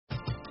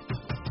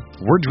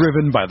We're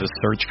driven by the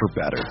search for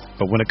better.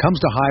 But when it comes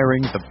to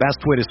hiring, the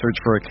best way to search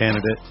for a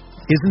candidate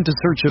isn't to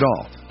search at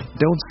all.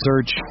 Don't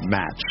search,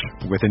 match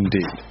with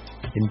Indeed.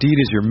 Indeed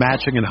is your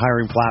matching and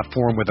hiring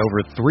platform with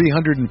over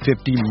 350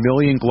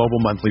 million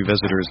global monthly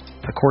visitors,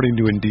 according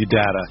to Indeed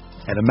data,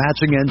 and a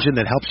matching engine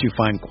that helps you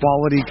find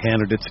quality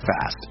candidates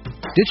fast.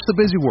 Ditch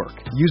the busy work.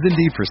 Use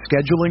Indeed for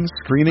scheduling,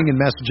 screening, and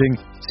messaging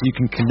so you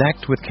can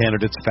connect with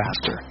candidates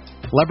faster.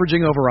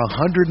 Leveraging over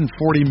 140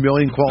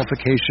 million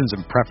qualifications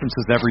and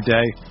preferences every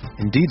day,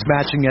 Indeed's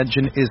matching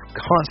engine is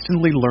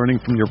constantly learning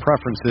from your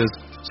preferences,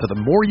 so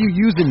the more you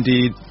use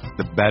Indeed,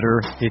 the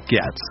better it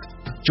gets.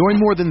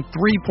 Join more than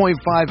 3.5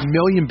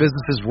 million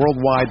businesses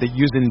worldwide that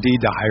use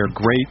Indeed to hire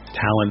great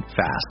talent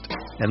fast.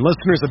 And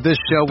listeners of this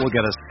show will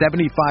get a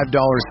 $75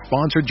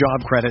 sponsored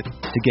job credit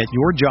to get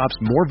your jobs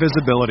more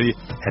visibility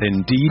at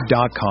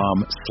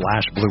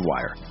Indeed.com/Blue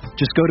Wire.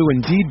 Just go to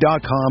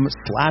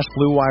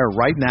Indeed.com/Blue Wire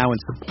right now and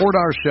support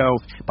our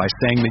show by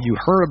saying that you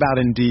heard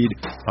about Indeed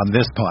on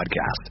this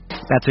podcast.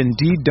 That's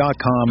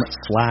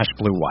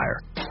Indeed.com/Blue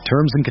Wire.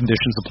 Terms and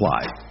conditions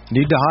apply.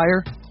 Need to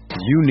hire?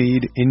 You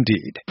need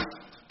Indeed.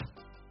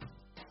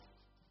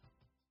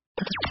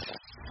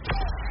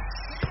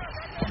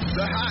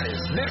 The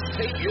hottest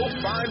mixtape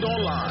you'll find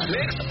online.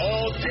 Knicks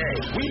all day.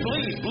 We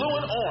bleed blue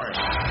and orange.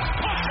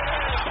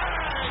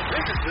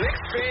 This is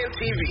Knicks Fan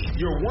TV,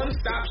 your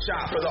one-stop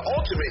shop for the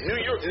ultimate New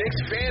York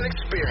Knicks fan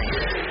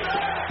experience.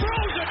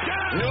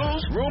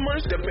 News,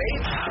 rumors,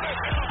 debates,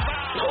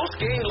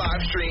 post-game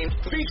live streams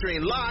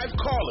featuring live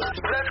callers.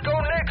 Let's go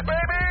Knicks,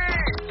 baby!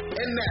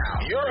 And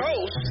now, your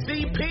host,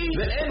 CP,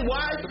 the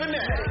NY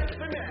Fanatic.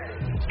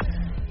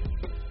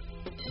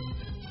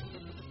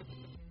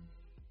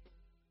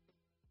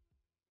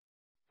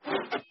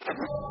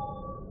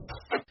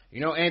 You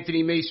know,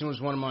 Anthony Mason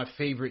was one of my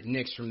favorite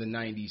Knicks from the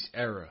 90s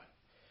era.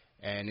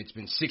 And it's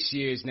been 6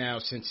 years now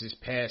since his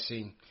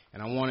passing.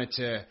 And I wanted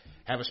to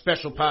have a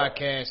special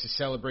podcast to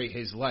celebrate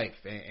his life.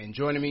 And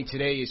joining me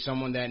today is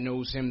someone that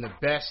knows him the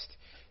best.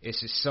 It's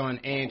his son,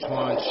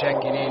 Antoine,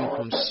 checking in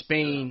from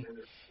Spain.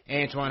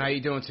 Antoine, how you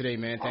doing today,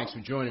 man? Thanks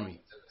for joining me.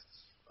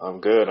 I'm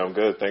good.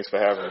 Thanks for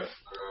having me.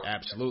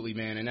 Absolutely,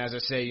 man. And as I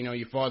say, you know,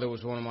 your father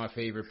was one of my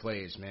favorite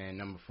players, man.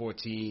 Number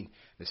 14,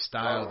 the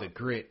style, the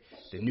grit,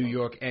 the New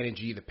York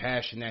energy, the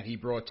passion that he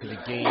brought to the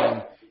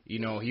game. You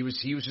know, he was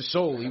a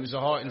soul. He was the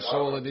heart and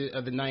soul of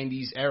the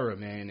 90s era,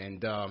 man.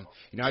 And,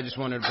 you know, I just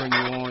wanted to bring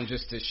you on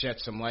just to shed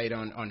some light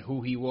on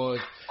who he was.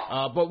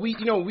 But we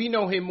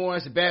know him more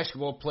as a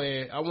basketball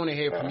player. I want to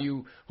hear from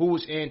you. Who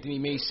was Anthony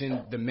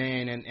Mason, the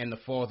man and the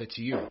father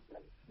to you?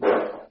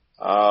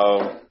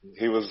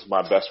 He was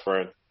my best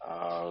friend.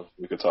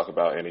 We could talk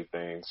about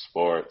anything,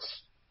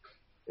 sports,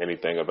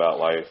 anything about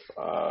life.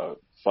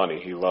 Funny,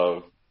 he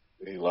loved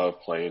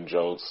playing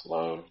jokes,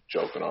 loved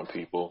joking on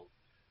people.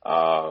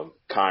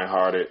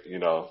 Kind-hearted, you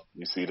know,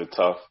 you see the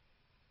tough,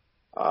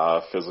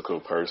 physical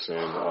person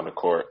on the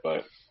court,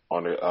 but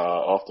on the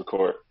off the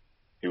court,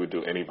 he would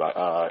do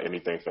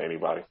anything for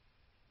anybody.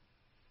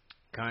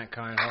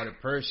 Kind-hearted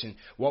person.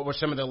 What were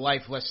some of the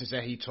life lessons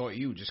that he taught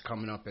you just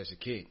coming up as a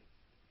kid?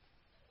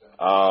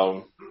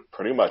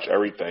 Pretty much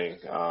everything.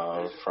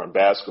 From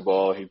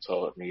basketball, he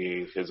taught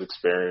me his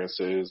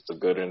experiences, the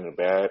good and the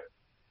bad.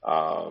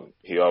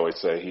 He always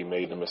said he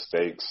made the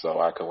mistakes so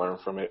I could learn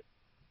from it.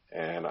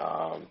 And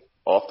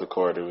off the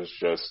court, it was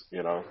just,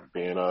 you know,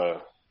 being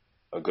a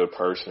good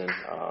person,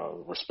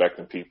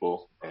 respecting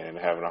people, and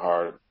having a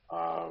hard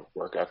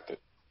work ethic.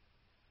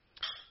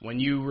 When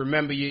you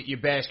remember your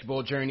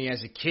basketball journey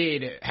as a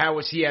kid, how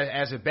was he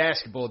as a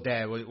basketball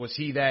dad? Was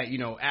he that, you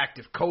know,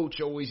 active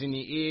coach, always in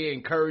your ear,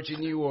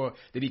 encouraging you, or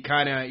did he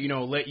kind of, you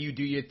know, let you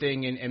do your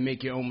thing and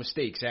make your own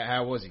mistakes?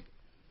 How was he?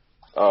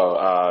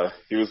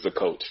 He was the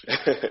coach.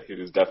 He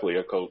was definitely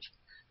a coach.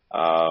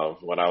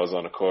 When I was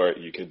on the court,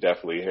 you could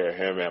definitely hear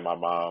him and my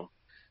mom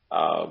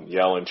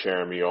yelling,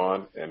 cheering me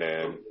on, and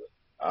then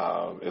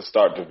it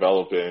started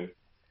developing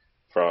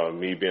from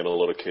me being a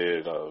little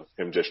kid of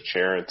him just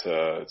cheering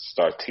to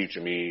start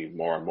teaching me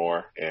more and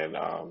more. And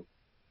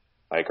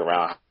like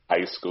around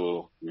high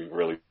school, we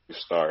really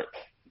start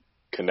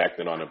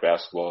connecting on a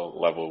basketball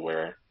level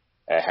where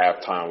at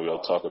halftime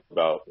we'll talk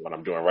about what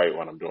I'm doing right,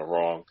 what I'm doing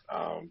wrong,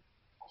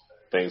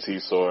 things he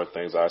saw,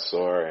 things I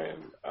saw,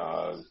 and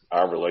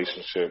our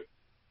relationship,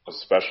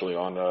 especially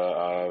on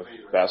the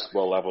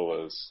basketball level,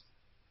 was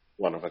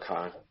one of a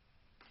kind.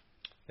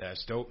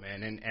 That's dope,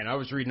 man. And I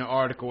was reading an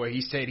article where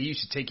he said he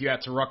used to take you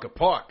out to Rucker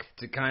Park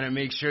to kind of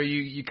make sure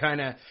you kind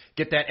of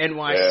get that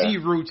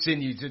NYC roots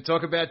in you. To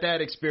talk about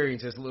that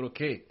experience as a little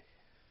kid.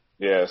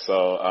 Yeah,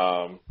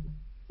 so,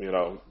 you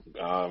know,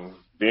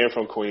 being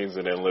from Queens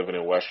and then living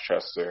in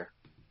Westchester,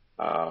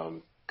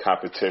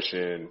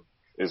 competition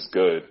is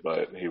good,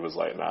 but he was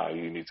like, nah,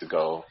 you need to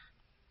go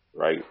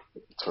right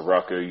to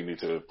Rucker. You need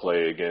to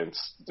play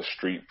against the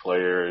street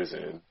players.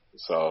 And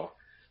so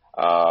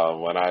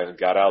when I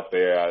got out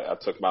there, I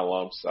took my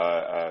lumps.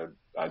 I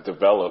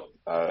developed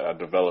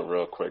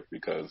real quick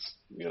because,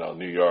 you know,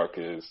 New York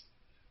is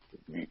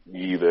you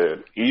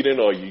either eating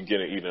or you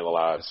getting eaten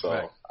alive.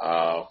 So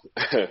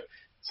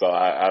So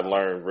I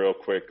learned real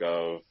quick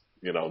of,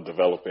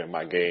 developing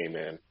my game.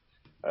 And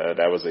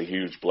that was a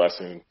huge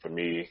blessing for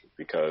me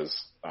because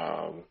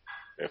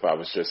if I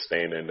was just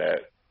staying in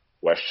that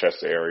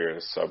Westchester area,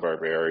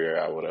 suburb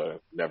area, I would have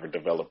never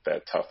developed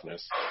that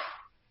toughness.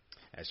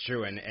 That's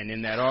true, and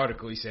in that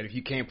article he said if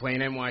you can't play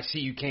in NYC,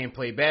 you can't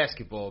play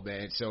basketball,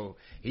 man. So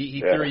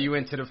he threw you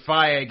into the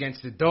fire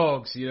against the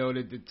dogs,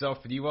 to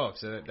toughen you up.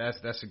 So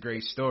that's a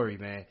great story,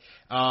 man.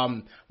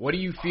 What do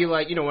you feel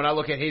like? When I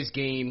look at his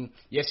game,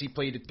 yes, he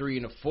played the 3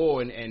 and the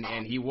 4,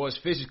 and he was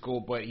physical,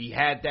 but he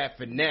had that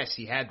finesse.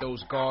 He had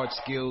those guard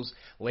skills.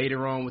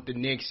 Later on with the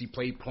Knicks, he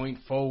played point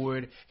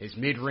forward. His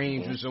mid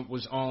range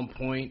was on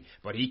point,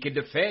 but he could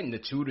defend the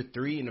 2 to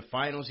 3 in the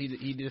finals.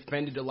 He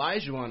defended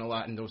Olajuwon a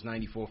lot in those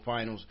 '94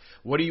 finals.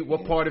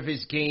 What part of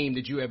his game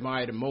did you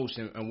admire the most,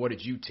 and what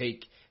did you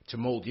take to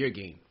mold your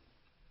game?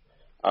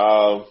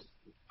 I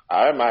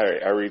admire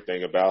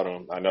everything about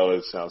him. I know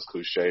it sounds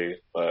cliche,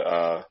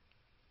 but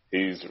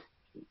he's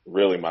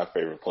really my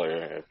favorite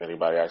player. If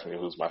anybody asks me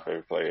who's my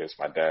favorite player, it's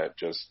my dad.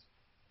 Just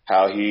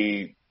how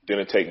he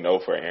didn't take no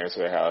for an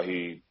answer, how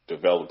he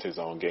developed his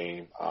own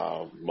game,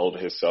 molded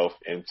himself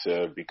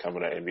into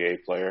becoming an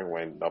NBA player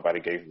when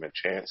nobody gave him a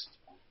chance.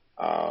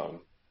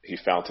 He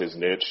found his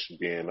niche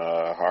being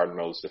a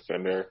hard-nosed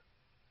defender,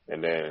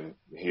 and then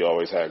he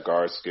always had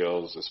guard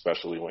skills,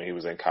 especially when he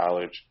was in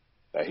college,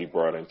 that he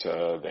brought into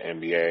the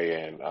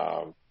NBA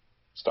and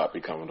stopped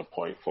becoming a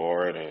point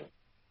forward. And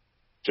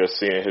just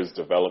seeing his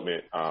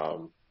development,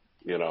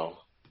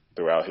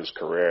 throughout his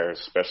career,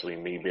 especially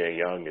me being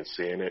young and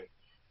seeing it,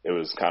 it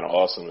was kind of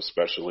awesome,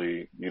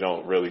 especially you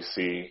don't really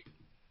see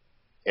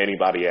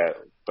anybody at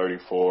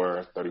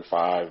 34,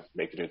 35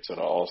 making it to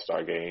the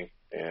All-Star game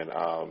and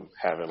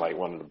having like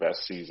one of the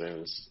best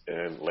seasons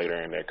later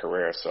in their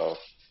career. So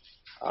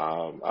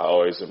I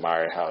always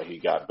admire how he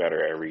got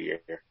better every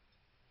year.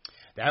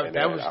 Go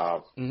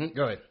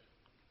ahead.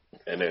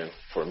 And then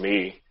for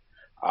me,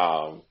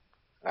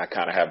 I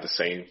kind of have the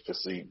same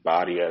physique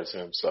body as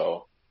him.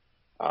 So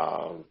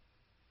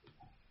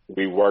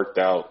we worked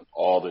out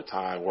all the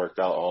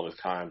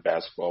time,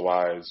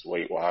 basketball-wise,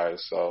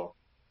 weight-wise. So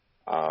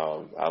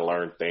I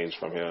learned things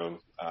from him.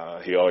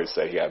 He always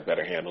said he had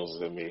better handles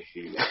than me.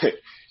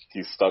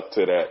 He stuck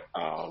to that.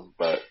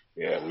 But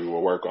yeah, we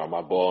would work on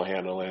my ball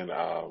handling,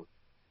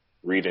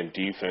 reading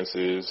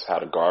defenses, how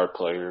to guard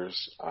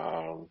players,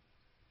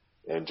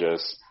 and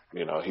just,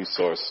 he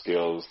saw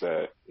skills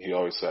that he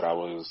always said I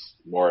was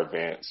more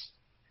advanced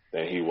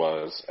than he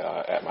was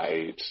at my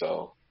age.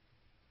 So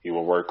he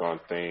would work on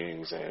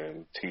things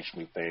and teach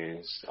me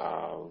things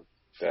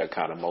that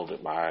kind of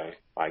molded my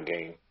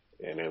game.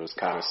 And it was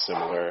kind of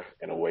similar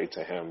in a way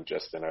to him,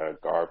 just in a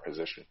guard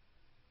position.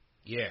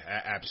 Yeah,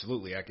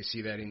 absolutely. I can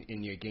see that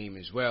in your game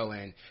as well.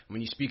 And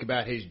when you speak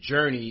about his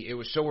journey, it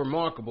was so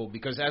remarkable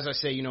because, as I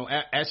say,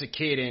 as a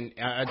kid, and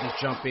I just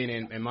jump in,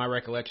 and my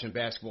recollection of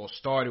basketball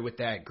started with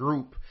that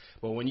group.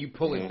 But when you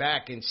pull it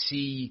back and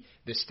see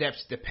the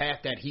path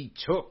that he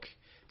took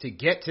to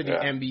get to the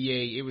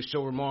NBA, it was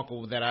so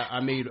remarkable that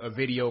I made a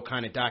video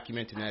kind of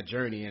documenting that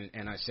journey,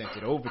 and I sent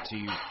it over to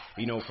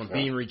you, from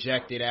being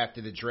rejected after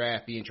the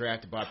draft, being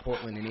drafted by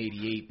Portland in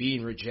 '88,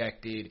 being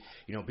rejected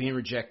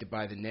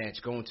by the Nets,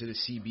 going to the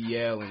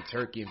CBL in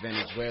Turkey and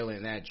Venezuela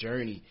in that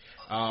journey.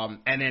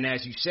 And then,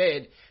 as you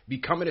said,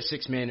 becoming a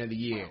Sixth Man of the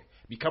Year,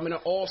 becoming an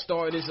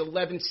All-Star in his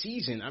 11th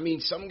season. I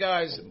mean, some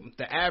guys,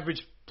 the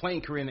average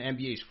playing career in the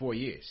NBA is 4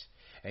 years.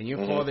 And your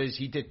father's,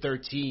 he did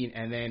 13,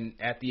 and then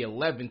at the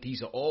 11th,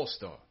 he's an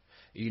all-star.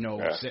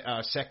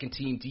 Second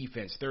team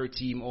defense, third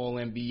team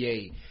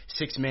All-NBA,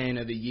 Sixth Man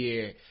of the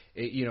Year.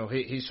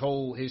 His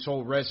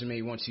whole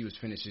resume once he was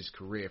finished his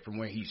career from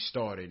where he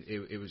started,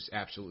 it was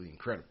absolutely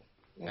incredible.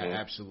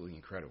 Absolutely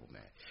incredible,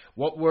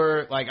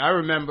 man. I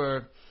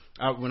remember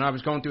when I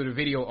was going through the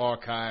video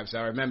archives,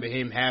 I remember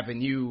him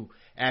having you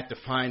at the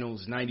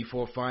finals,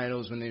 '94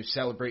 finals, when they were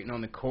celebrating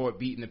on the court,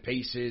 beating the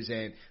Pacers,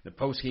 and the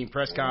post-game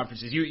press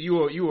conferences. You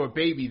were a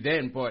baby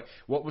then, but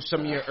what were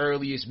some of your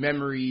earliest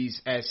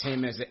memories as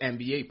him as an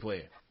NBA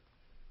player?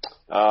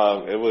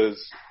 It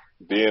was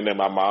being in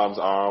my mom's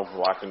arms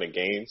watching the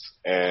games,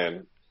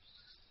 and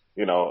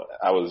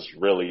I was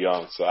really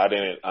young, so I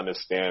didn't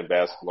understand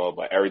basketball,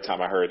 but every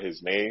time I heard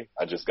his name,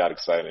 I just got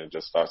excited and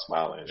just started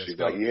smiling. She's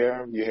like, you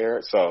hear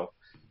it? So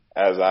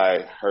as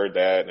I heard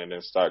that and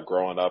then start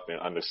growing up and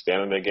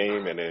understanding the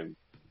game and then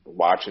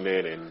watching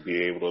it and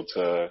be able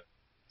to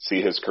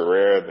see his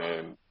career,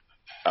 then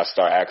I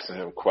start asking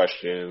him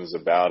questions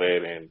about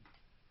it, and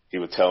he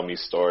would tell me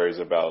stories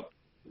about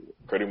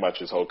pretty much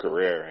his whole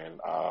career and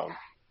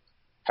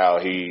how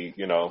he,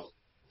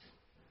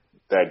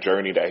 that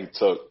journey that he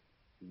took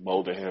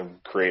molded him,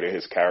 created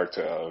his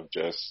character of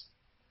just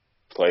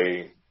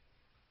play,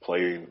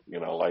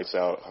 lights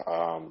out,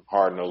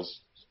 hard-nosed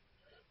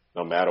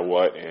no matter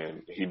what,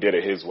 and he did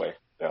it his way.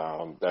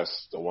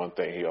 That's the one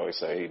thing he always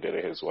said, he did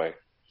it his way.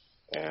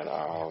 And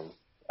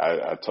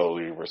I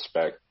totally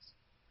respect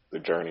the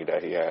journey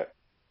that he had.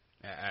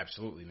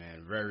 Absolutely,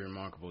 man. Very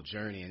remarkable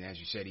journey, and as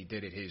you said, he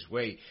did it his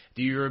way.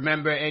 Do you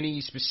remember any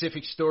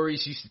specific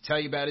stories he used to tell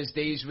you about his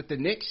days with the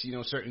Knicks? You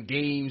know, certain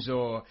games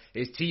or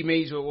his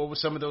teammates, or what were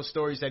some of those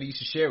stories that he used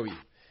to share with you?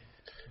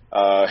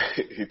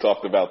 He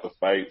talked about the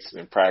fights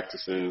and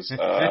practices.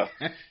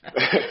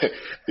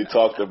 He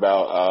talked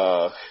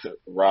about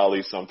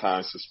Raleigh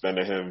sometimes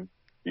suspending him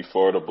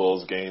before the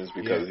Bulls games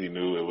because he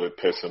knew it would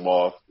piss him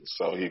off,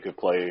 so he could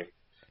play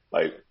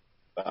like.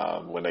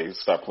 When they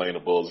start playing the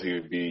Bulls, he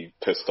would be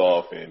pissed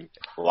off and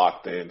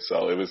locked in.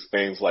 So it was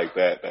things like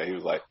that he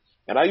was like,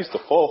 and I used to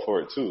fall for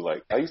it too.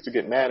 Like I used to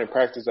get mad in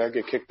practice, I'd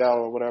get kicked out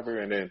or whatever,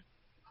 and then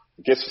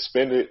get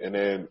suspended, and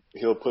then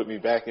he'll put me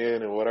back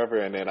in or whatever,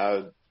 and then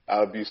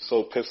I'd be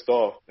so pissed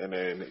off, and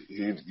then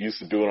he used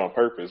to do it on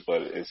purpose,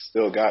 but it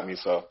still got me.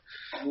 So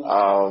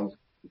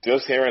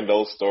just hearing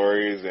those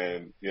stories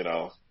and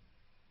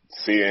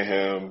seeing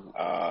him,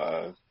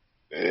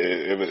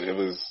 it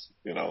was.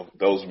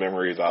 Those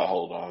memories I'll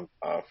hold on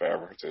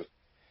forever too.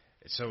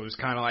 So it was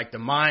kind of like the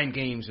mind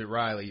games with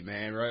Riley,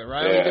 man.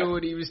 Riley knew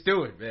what he was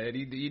doing, man.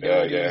 He knew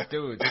what he was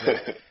doing. So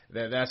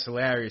that's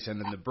hilarious. And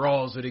then the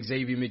brawls with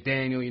Xavier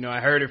McDaniel. I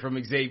heard it from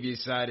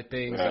Xavier's side of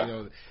things.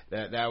 Yeah.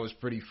 That was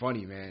pretty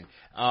funny, man.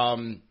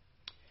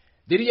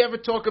 Did he ever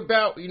talk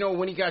about,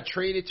 when he got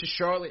traded to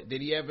Charlotte?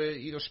 Did he ever,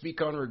 speak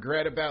on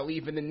regret about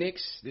leaving the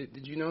Knicks?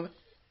 Did you know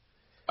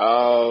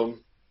that?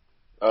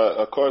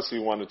 Of course, he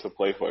wanted to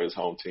play for his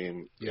home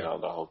team, the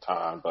whole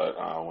time. But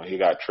when he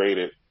got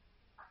traded,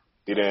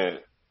 he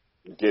didn't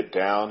get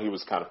down. He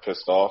was kind of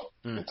pissed off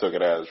and took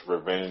it as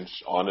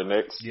revenge on the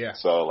Knicks. Yeah.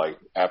 So,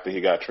 after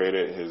he got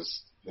traded,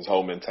 his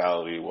whole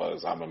mentality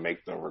was, I'm going to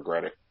make them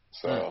regret it.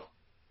 So,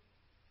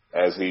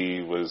 as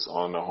he was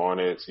on the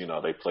Hornets,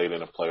 they played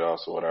in the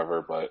playoffs or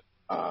whatever. But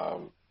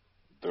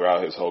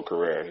throughout his whole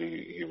career,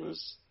 he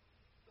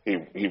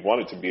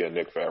wanted to be a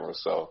Knick forever.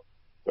 So,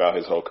 throughout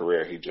his whole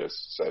career, he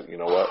just said, you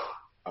know what,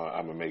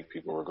 I'm going to make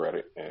people regret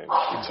it. And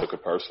he took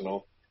it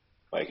personal,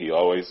 like he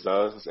always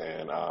does.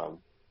 And,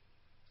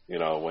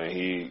 when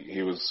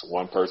he was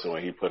one person,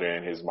 when he put it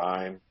in his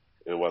mind,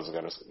 it wasn't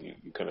going to,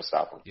 you couldn't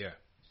stop him. Yeah.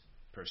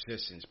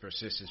 Persistence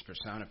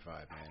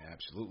personified, man.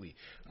 Absolutely.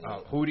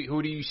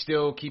 Who do you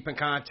still keep in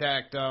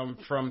contact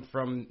from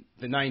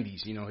the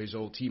 90s, his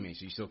old teammates?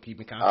 Are you still keep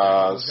in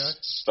contact with those guys?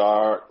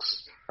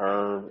 Starks,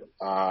 Herb,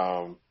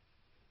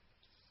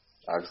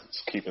 I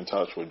keep in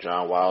touch with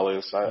John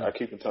Wallace. I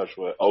keep in touch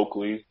with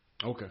Oakley.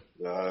 Okay.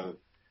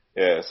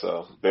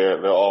 So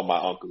they're all my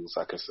uncles.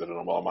 I consider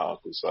them all my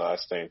uncles, so I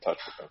stay in touch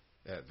with them.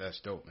 That's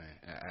dope, man.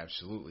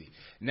 Absolutely.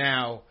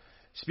 Now,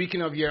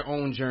 speaking of your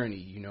own journey,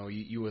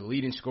 you were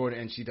leading scorer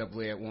in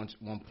NCAA at one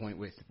point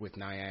with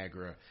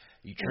Niagara.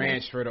 You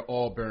transferred to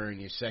Auburn,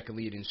 your second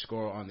leading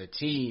scorer on the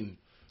team.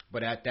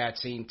 But at that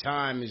same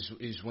time is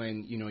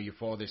when, your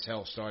father's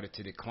health started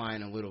to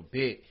decline a little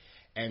bit.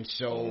 And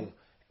so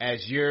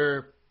as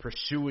you're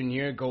pursuing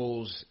your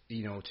goals,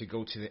 to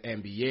go to the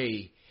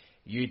NBA,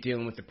 you're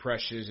dealing with the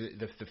pressures,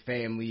 the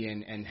family,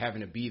 and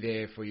having to be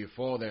there for your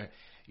father.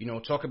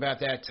 Talk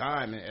about that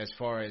time as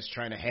far as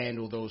trying to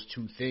handle those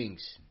two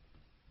things.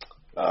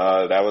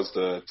 That was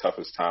the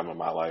toughest time of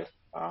my life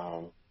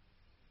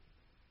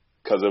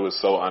because it was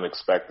so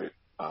unexpected.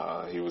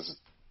 He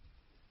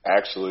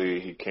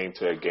came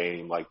to a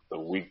game like the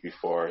week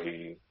before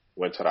he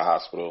went to the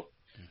hospital,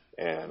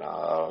 and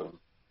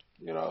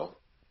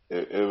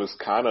it was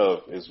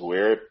it's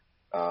weird.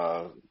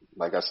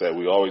 Like I said,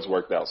 we always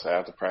worked outside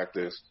after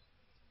practice.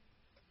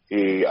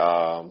 He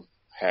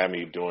had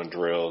me doing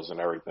drills and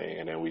everything,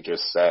 and then we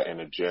just sat in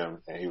the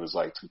gym, and he was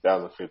like,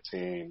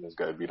 2015 is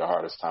going to be the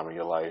hardest time of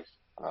your life.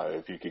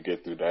 If you could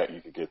get through that,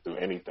 you could get through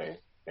anything.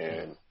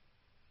 And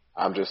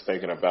I'm just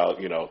thinking about,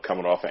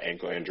 coming off an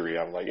ankle injury.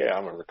 I'm like, yeah,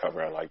 I'm going to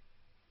recover. I'm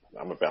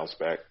going to bounce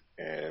back.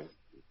 And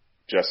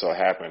just so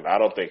happened, I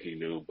don't think he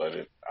knew, but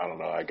I don't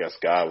know. I guess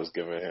God was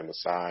giving him a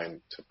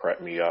sign to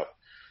prep me up.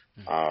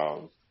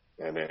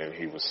 And then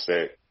he was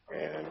sick.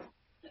 And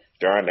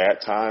during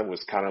that time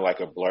was kind of like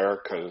a blur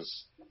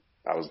because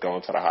I was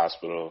going to the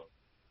hospital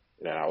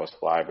and then I was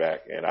fly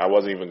back. And I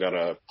wasn't even going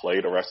to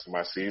play the rest of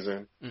my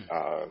season.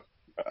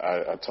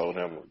 I told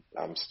him,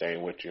 I'm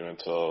staying with you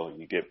until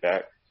you get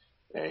back.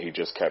 And he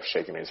just kept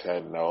shaking his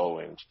head no,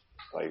 and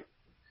like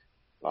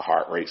my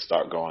heart rate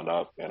started going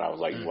up. And I was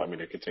like, you want me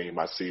to continue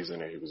my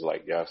season? And he was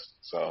like, yes.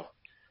 So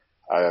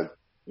I,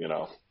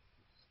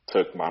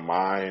 took my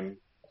mind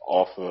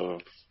off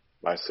of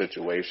my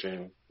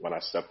situation when I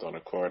stepped on the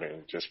court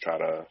and just try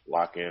to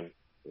lock in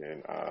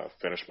and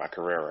finish my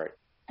career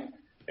right.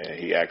 And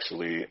he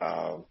actually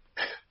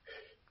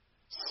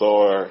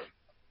saw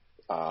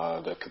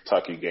the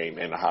Kentucky game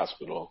in the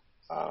hospital.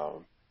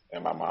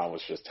 And my mom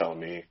was just telling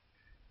me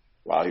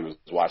while he was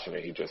watching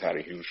it, he just had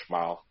a huge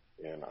smile.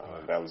 And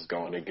that was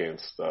going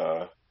against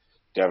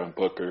Devin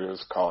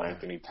Booker's, Karl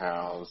Anthony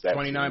Towns.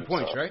 29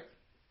 points, right?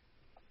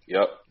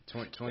 Yep.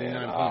 29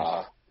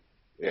 points.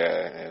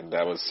 Yeah, and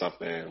that was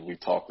something we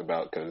talked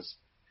about because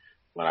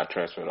when I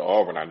transferred to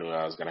Auburn, I knew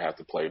I was going to have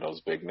to play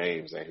those big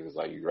names. And he was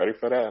like, you ready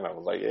for that? And I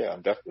was like, yeah,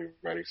 I'm definitely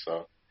ready.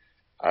 So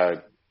I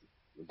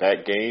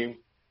that game,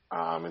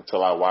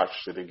 until I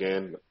watched it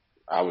again,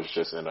 I was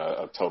just in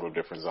a total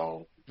different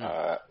zone.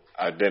 I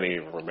didn't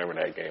even remember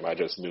that game. I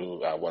just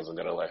knew I wasn't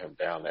going to let him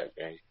down that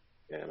game.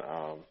 And,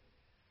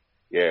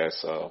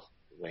 so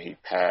when he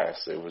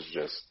passed, it was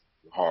just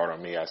hard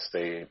on me. I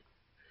stayed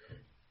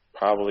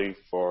probably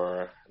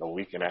for a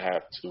week and a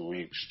half, 2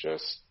 weeks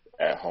just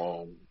at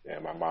home.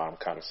 And my mom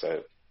kind of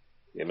said,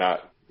 you're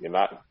not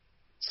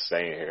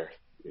staying here.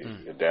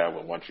 Your dad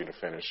would want you to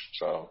finish.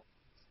 So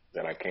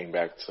then I came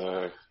back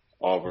to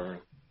Auburn.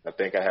 I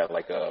think I had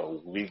like a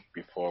week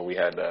before we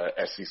had the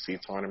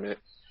SEC tournament,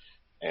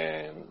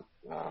 and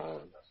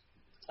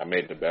I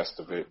made the best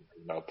of it.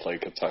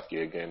 Played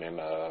Kentucky again in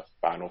the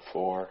Final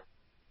Four.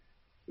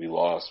 We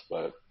lost,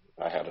 but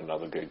I had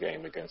another good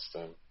game against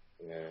them.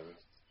 And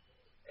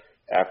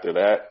after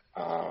that,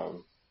 I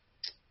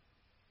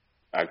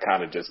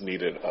kind of just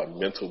needed a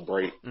mental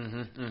break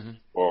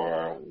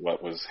for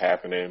what was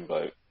happening,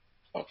 but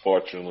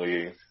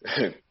unfortunately,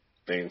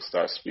 things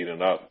start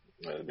speeding up.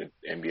 The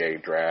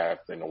NBA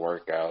draft and the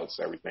workouts,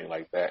 everything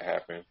like that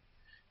happened.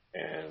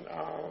 And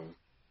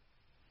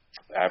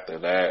after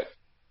that,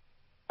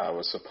 I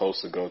was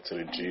supposed to go to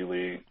the G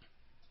League,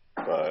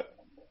 but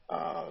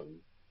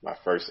my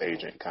first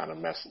agent kind of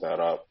messed that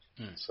up.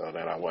 So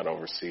then I went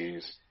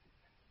overseas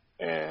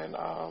and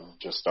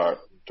just start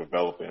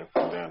developing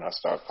from then. I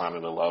started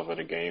finding the love of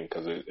the game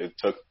because it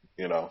took,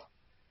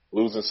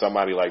 losing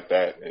somebody like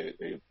that,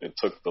 it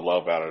took the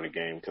love out of the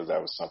game because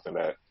that was something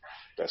that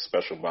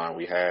special bond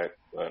we had.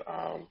 But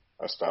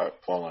I started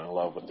falling in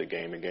love with the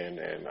game again,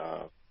 and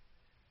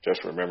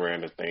just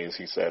remembering the things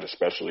he said,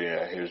 especially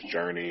at his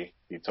journey.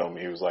 He told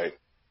me, he was like,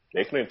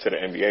 making it to the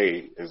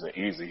NBA isn't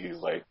easy. He's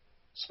like,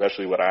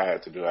 especially what I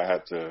had to do. I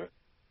had to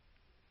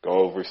go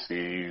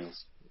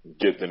overseas,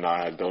 get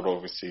denied, go to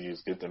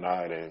overseas, get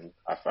denied, and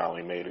I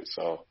finally made it.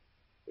 So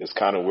it's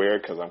kind of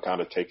weird because I'm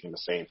kind of taking the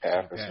same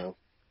path as him.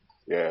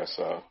 Yeah,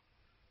 so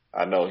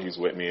I know he's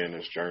with me in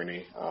this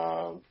journey.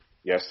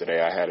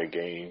 Yesterday I had a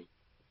game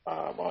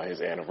on his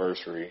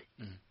anniversary,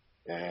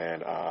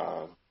 and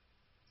I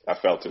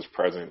felt his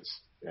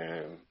presence,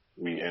 and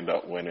we end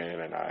up winning,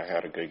 and I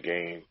had a good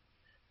game,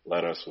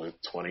 led us with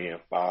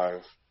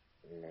 20-5,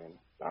 and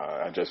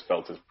I just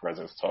felt his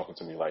presence talking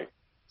to me like,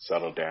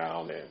 settle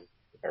down and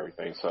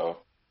everything. So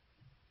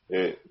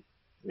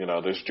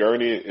this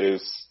journey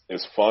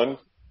is fun,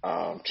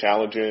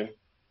 challenging,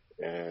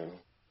 and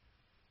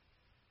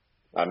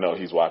I know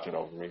he's watching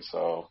over me,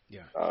 so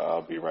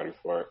I'll be ready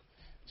for it.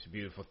 It's a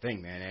beautiful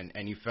thing, man.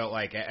 And you felt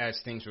like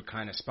as things were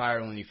kind of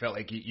spiraling, you felt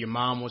like your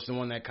mom was the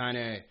one that kind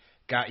of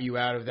got you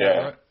out of that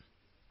rut?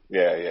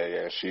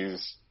 Yeah.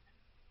 She's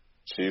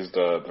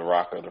the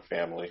rock of the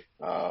family.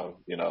 I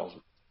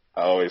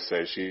always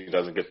say she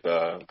doesn't get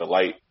the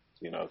light,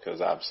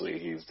 because obviously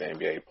he's the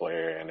NBA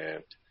player, and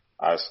then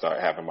I start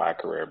having my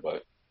career,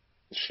 but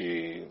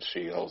she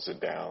holds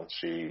it down.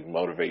 She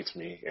motivates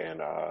me,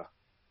 and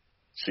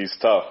she's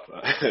tough.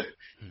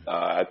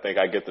 I think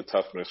I get the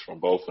toughness from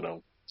both of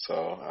them.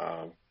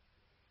 So,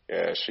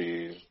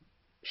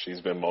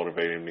 she's been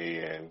motivating me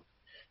and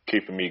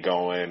keeping me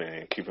going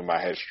and keeping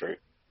my head straight.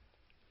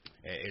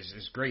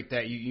 It's great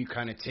that you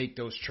kind of take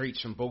those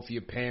traits from both of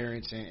your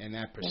parents and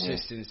that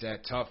persistence,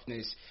 that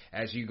toughness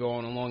as you go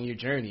on along your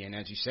journey. And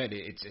as you said,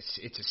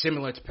 it's a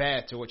similar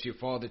path to what your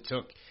father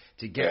took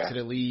to get to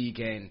the league,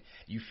 and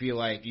you feel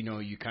like,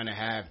 you kind of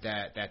have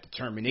that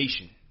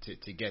determination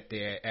to get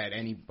there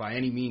by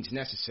any means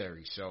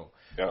necessary. So,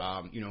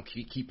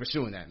 keep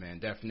pursuing that, man.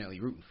 Definitely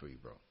rooting for you,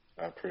 bro.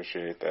 I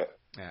appreciate that.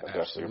 I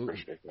definitely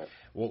appreciate that.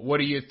 Well, what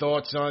are your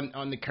thoughts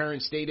on the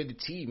current state of the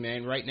team,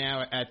 man? Right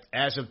now,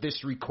 as of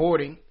this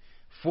recording,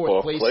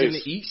 fourth place in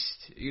the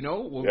East.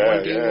 With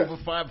one game over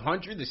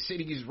 500, the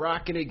city is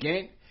rocking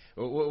again.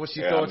 What's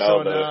your thoughts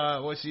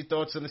on what's your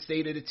thoughts on the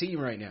state of the team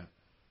right now?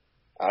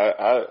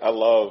 I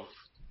love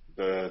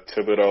the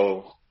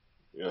Thibodeau.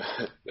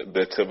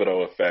 The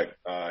Thibodeau effect.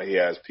 He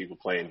has people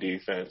playing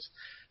defense.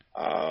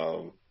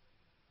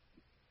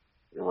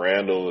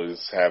 Randall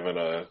is having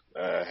a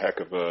heck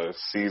of a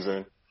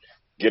season.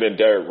 Getting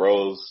Derrick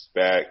Rose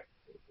back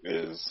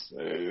is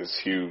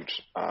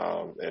huge.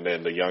 And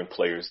then the young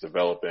players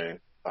developing.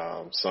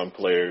 Some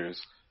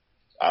players,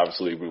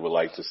 obviously, we would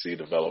like to see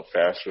develop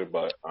faster,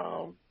 but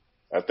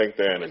I think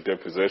they're in a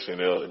good position.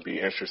 It'll be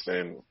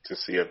interesting to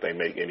see if they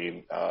make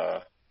any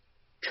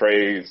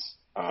trades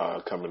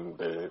coming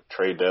the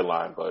trade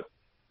deadline, but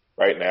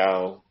right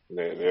now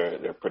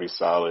they're pretty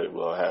solid.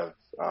 We'll have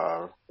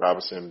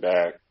Robinson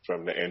back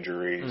from the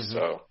injury,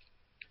 so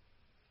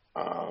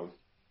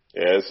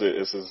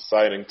it's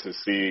exciting to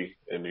see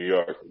in New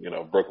York.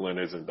 Brooklyn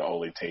isn't the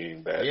only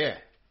team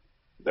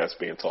that's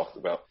being talked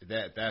about.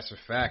 That's a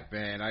fact,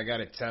 man. I got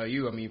to tell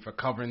you, for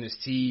covering this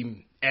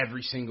team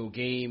every single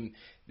game,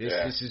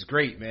 this is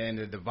great, man.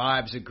 The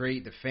vibes are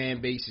great. The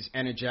fan base is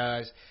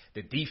energized.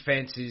 The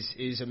defense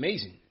is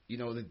amazing.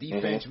 The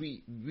defense,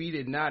 we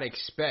did not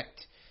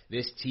expect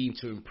this team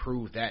to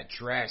improve that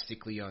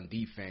drastically on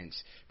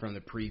defense from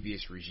the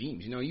previous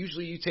regimes? You know,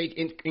 usually you take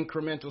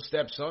incremental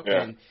steps up,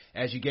 and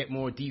as you get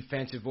more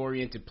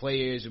defensive-oriented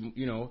players,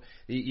 you know,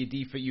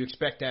 you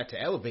expect that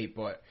to elevate.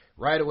 But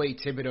right away,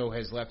 Thibodeau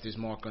has left his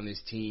mark on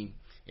this team.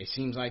 It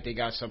seems like they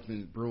got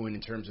something brewing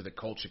in terms of the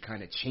culture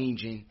kind of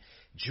changing.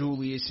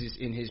 Julius is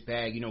in his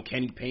bag. You know,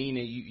 Kenny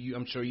Payne,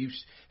 I'm sure you've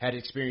had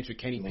experience with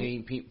Kenny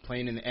Payne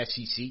playing in the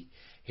SEC.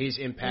 His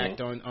impact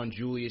on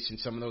Julius and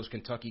some of those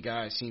Kentucky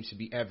guys seems to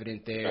be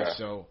evident there. Yeah.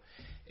 So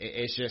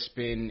it's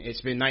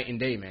been night and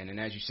day, man. And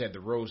as you said, the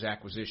Rose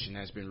acquisition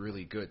has been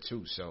really good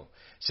too. So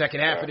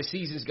second half of the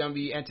season is gonna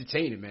be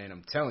entertaining, man.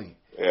 I'm telling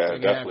you. Yeah,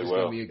 second definitely half is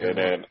will. Be a good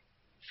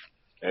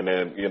and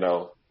then you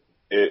know,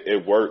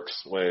 it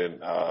works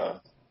when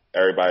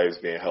everybody's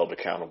being held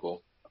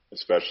accountable.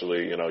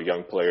 Especially, you know,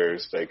 young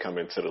players, they come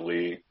into the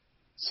league.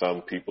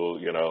 Some people,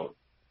 you know,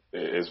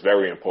 it's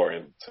very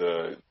important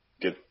to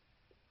get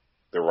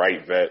the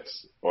right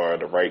vets or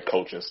the right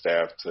coaching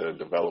staff to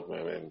develop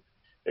them. And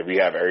if we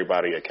have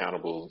everybody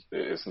accountable,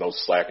 it's no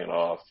slacking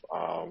off.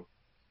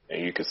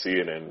 And you can see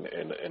it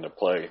in the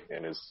play.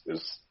 And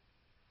it's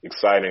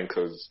exciting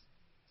because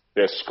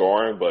they're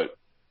scoring, but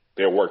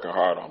they're working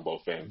hard on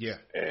both ends. Yeah.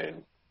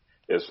 And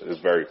it's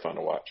very fun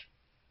to watch.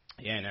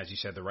 Yeah, and as you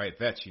said, the right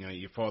vets. You know,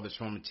 your father's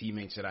former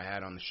teammates that I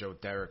had on the show,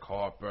 Derek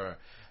Harper,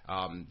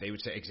 they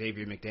would say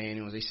Xavier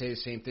McDaniels. They say the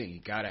same thing.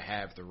 You got to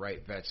have the right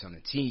vets on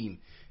the team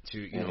to,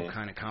 you know,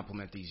 kind of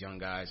complement these young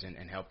guys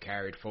and help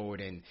carry it forward.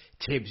 And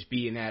Tibbs,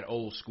 being that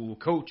old school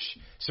coach,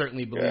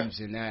 certainly believes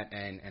in that.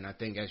 And I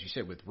think, as you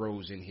said, with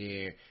Rose in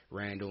here,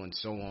 Randall, and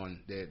so on,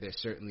 they're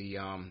certainly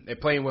they're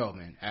playing well,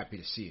 man. Happy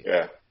to see it.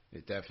 Yeah,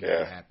 they're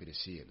definitely happy to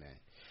see it, man.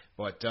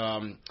 But,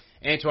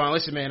 Antoine,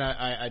 listen, man,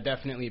 I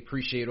definitely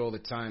appreciate all the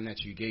time that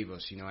you gave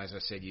us. You know, as I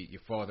said,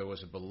 your father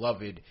was a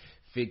beloved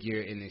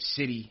figure in this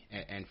city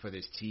and for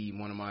this team,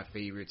 one of my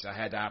favorites. I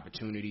had the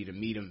opportunity to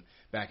meet him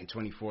back in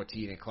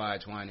 2014 at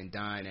Clyde's Wine and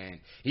Dine, and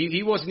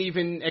he wasn't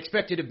even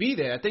expected to be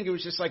there. I think it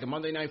was just like a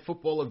Monday Night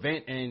Football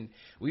event, and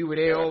we were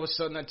there. All of a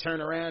sudden, I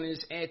turned around, and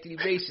it's Anthony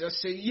Mason. I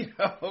said,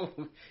 yo,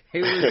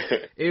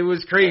 it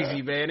was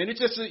crazy, man. And it's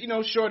just, you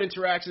know, short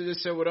interactions.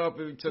 Just said what up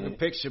and took a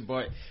picture,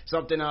 but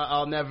something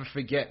I'll never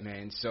forget,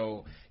 man.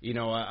 So, you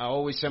know, I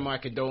always send my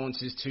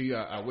condolences to you.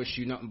 I wish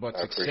you nothing but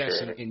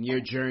success in your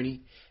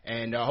journey.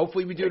 And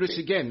hopefully we do this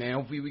again, man.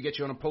 Hopefully we get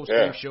you on a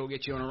post-game show,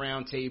 get you on a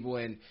round table,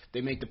 and they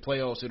make the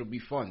playoffs. It'll be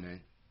fun,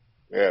 man.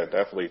 Yeah,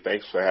 definitely.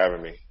 Thanks for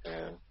having me.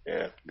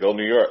 And, go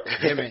New York.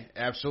 Yeah, man.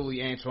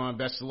 Absolutely, Antoine.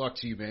 Best of luck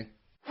to you, man.